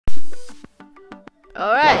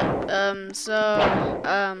Alright,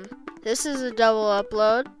 this is a double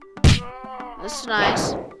upload. This is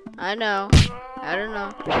nice. I know. I don't know.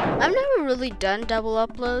 I've never really done double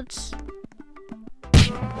uploads.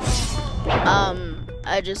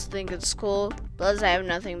 I just think it's cool. Plus, I have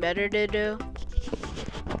nothing better to do.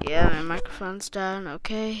 Yeah, my microphone's down.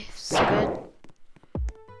 Okay, this is good.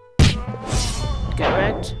 Get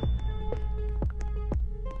wrecked.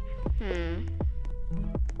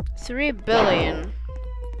 3 billion.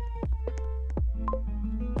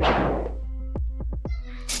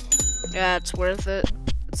 Yeah, it's worth it.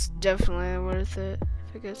 It's definitely worth it.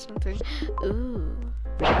 If I get something. Ooh.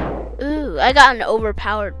 Ooh, I got an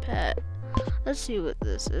overpowered pet. Let's see what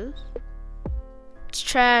this is. It's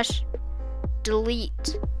trash.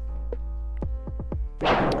 Delete.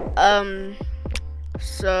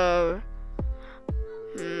 So.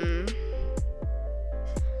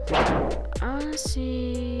 I wanna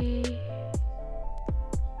see.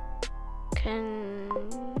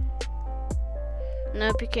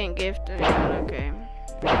 Nope, you can't gift anyone. Okay.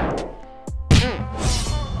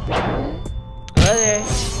 Okay.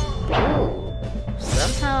 Ooh.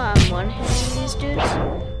 Somehow I'm one-hitting these dudes.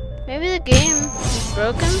 Maybe the game is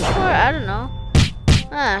broken before? I don't know.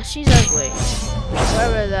 Ah, she's ugly.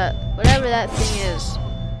 Whatever that thing is,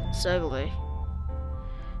 it's ugly.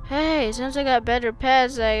 Hey, since I got better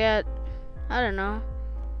pets, I don't know.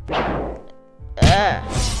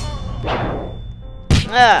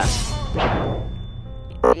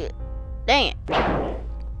 Dang it.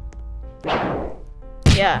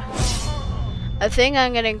 Yeah. I think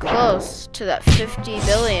I'm getting close to that $50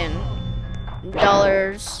 billion.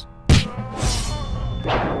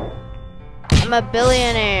 I'm a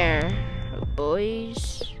billionaire,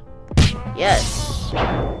 boys. Yes.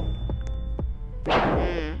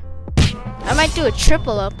 I might do a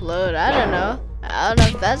triple upload. I don't know. I don't know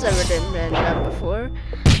if that's ever been done before,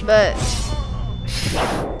 but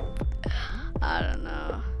I don't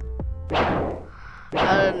know.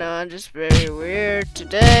 I don't know. I'm just very weird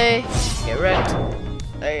today. Get wrecked.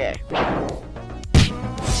 Okay.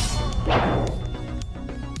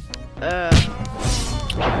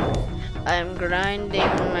 I'm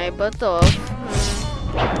grinding my butt off.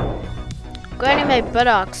 Grinding my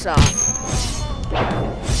buttocks off.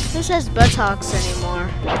 Who says buttocks anymore,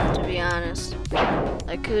 to be honest?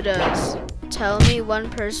 Like, who does? Tell me one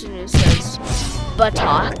person who says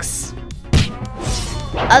buttocks.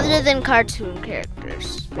 Other than cartoon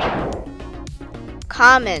characters.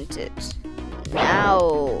 Comment it.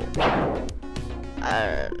 Now.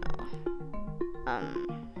 I don't know.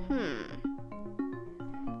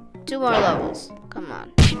 2 more levels. Come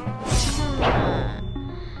on.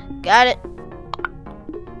 Got it.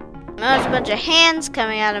 Now there's a bunch of hands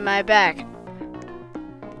coming out of my back.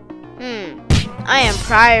 I am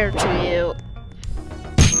prior to you.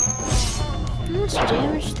 How much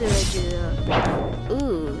damage did I do though?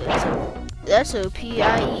 Ooh, that's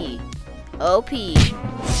OPIE. OP.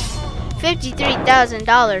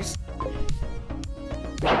 $53,000.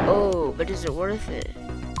 Oh, but is it worth it?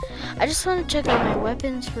 I just want to check out my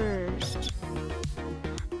weapons first.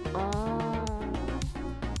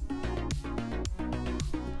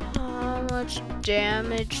 How much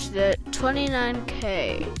damage that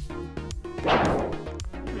 29k?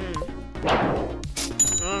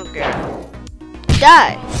 Okay.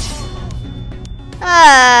 Die!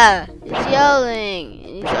 Ah! He's yelling!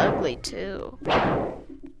 And he's ugly too.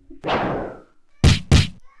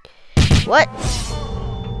 What?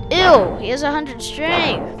 Ew! He has 100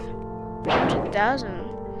 strength! 100,000.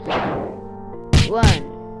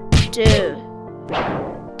 1, 2.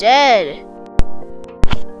 Dead!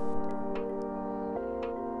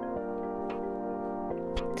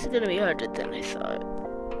 It's gonna be harder than I thought.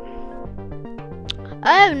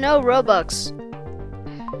 I have no Robux.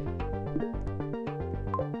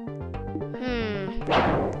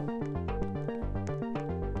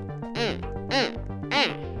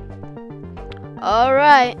 All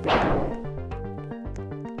right.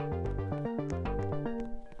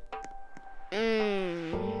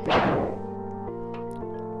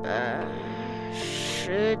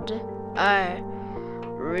 Should I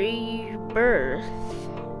rebirth?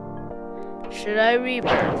 Should I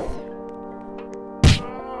rebirth?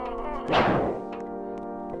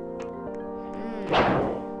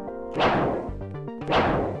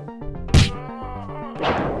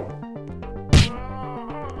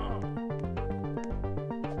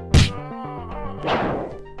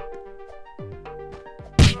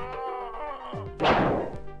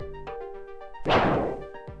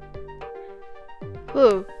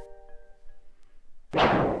 Who?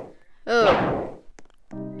 Oh.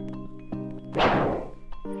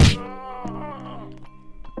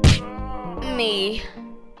 me.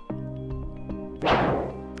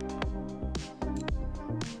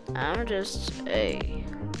 I'm just a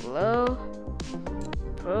low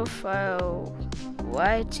profile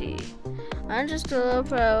YT. I'm just a low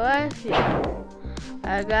profile YT.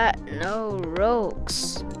 I got no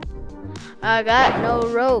rogues. I got no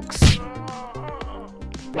rogues.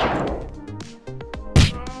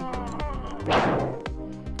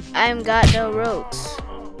 I've got no rogues.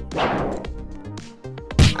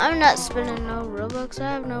 I'm not spending no Robux.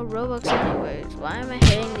 I have no Robux anyways. Why am I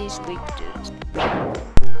hitting these weak dudes?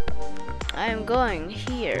 I am going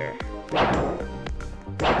here. Do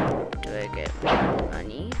I get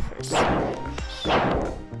money for some?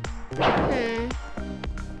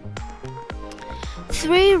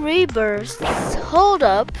 3 rebirths. Hold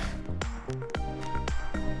up.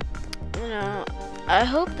 You know, I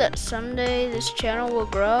hope that someday this channel will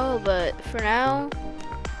grow, but for now,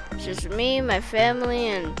 it's just me, my family,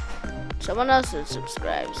 and someone else that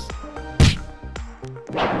subscribes.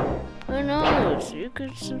 Who knows? You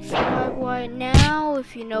could subscribe right now,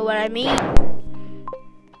 if you know what I mean.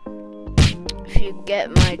 If you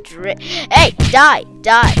get my drift. Hey, die,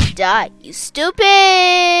 die, die, you stupid!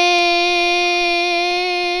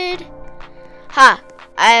 Ha!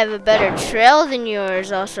 I have a better trail than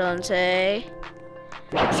yours, also, and say.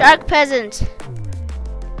 Shark peasant.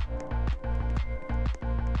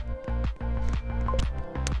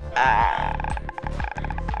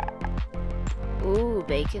 Ooh,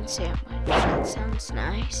 bacon sandwich. That sounds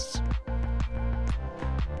nice.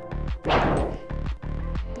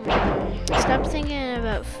 Stop thinking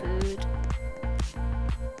about food.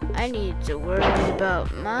 I need to worry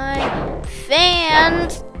about my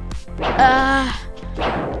fans. Nah,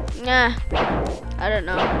 I don't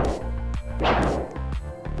know.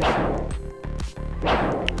 I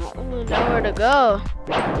don't really know where to go.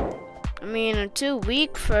 I mean, I'm too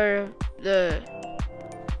weak for that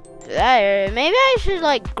area. Maybe I should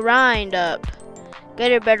like grind up,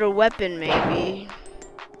 get a better weapon, maybe.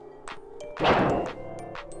 I'm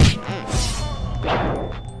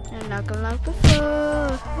not gonna lock the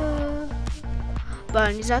door.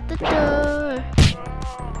 Bunny's at the door.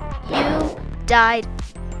 You died.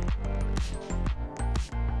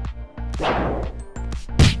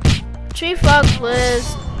 Tree frog,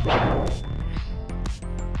 please.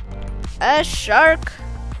 A shark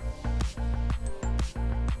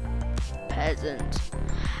peasant.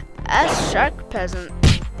 A shark peasant.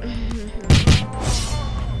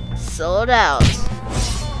 Sold out.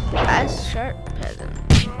 A shark peasant.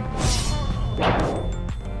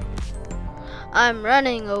 I'm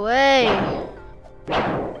running away.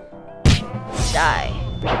 Die.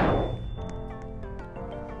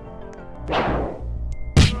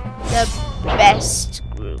 The best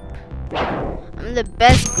group. I'm the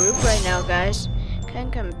best group right now, guys.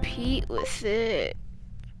 Can't compete with it.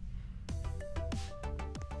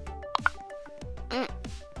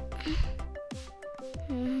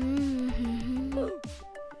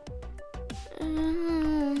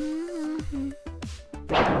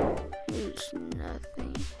 It's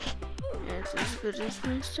nothing. It's as good as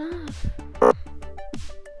my stuff.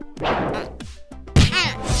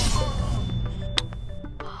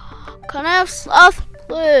 Can I have sloth,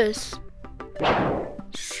 please?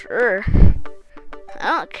 Sure. I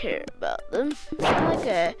don't care about them. It's not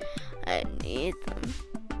like I need them.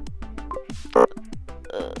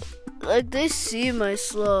 Like they see my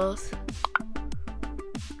sloth.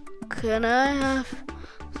 Can I have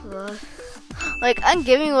sloth? Like I'm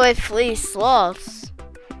giving away free sloths.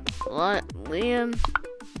 What, Liam?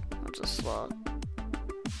 What's a sloth?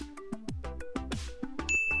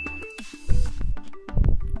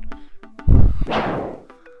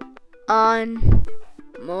 On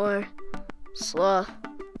more sloth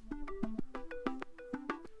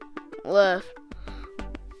left.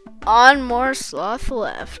 On more sloth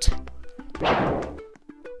left.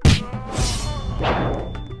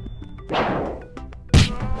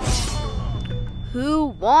 Who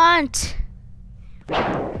want?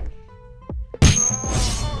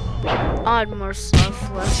 On more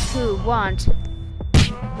sloth left. Who want?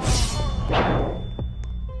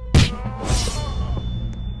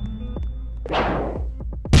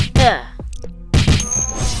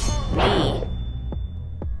 Me.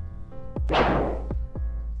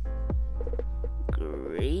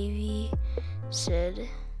 Gravy said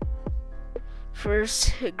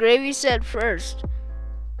first. Gravy said first.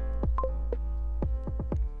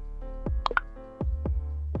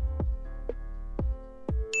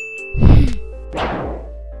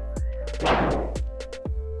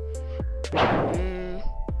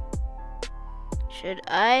 Should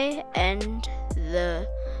I end the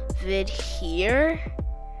vid here?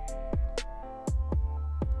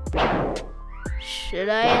 Should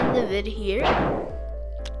I end the vid here?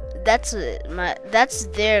 That's it. That's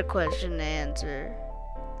their question to answer.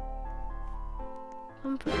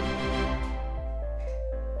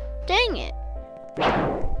 Dang it.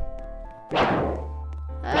 Oh,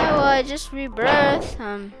 well, I just rebirth.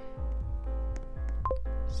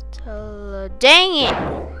 Stella. Dang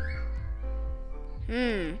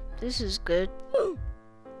it. This is good.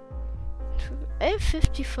 I have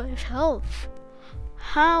 55 health.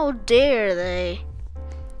 How dare they?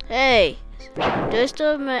 Hey, do I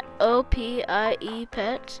still have my OPIE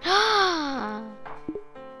pets? Oh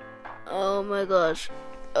my gosh.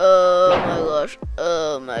 Oh my gosh.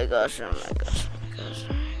 Oh my gosh. Oh my gosh. Oh my gosh.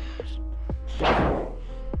 Oh my gosh.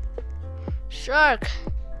 Shark.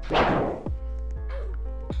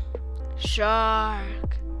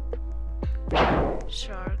 Shark.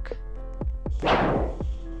 Shark.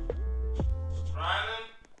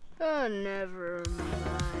 Oh, never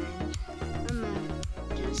mind. I'm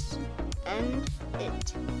gonna just end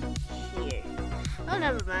it here. Oh,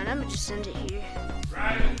 never mind. I'm gonna just end it here.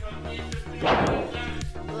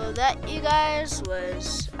 Well, that, you guys,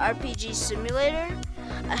 was RPG Simulator.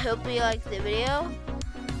 I hope you liked the video.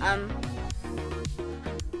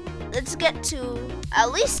 Let's get to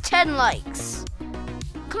at least 10 likes.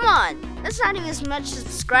 Come on. That's not even as much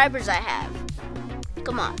subscribers I have.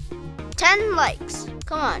 Come on. 10 likes.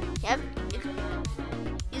 Come on.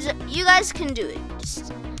 You guys can do it.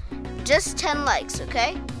 Just 10 likes,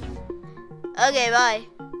 okay? Okay, bye.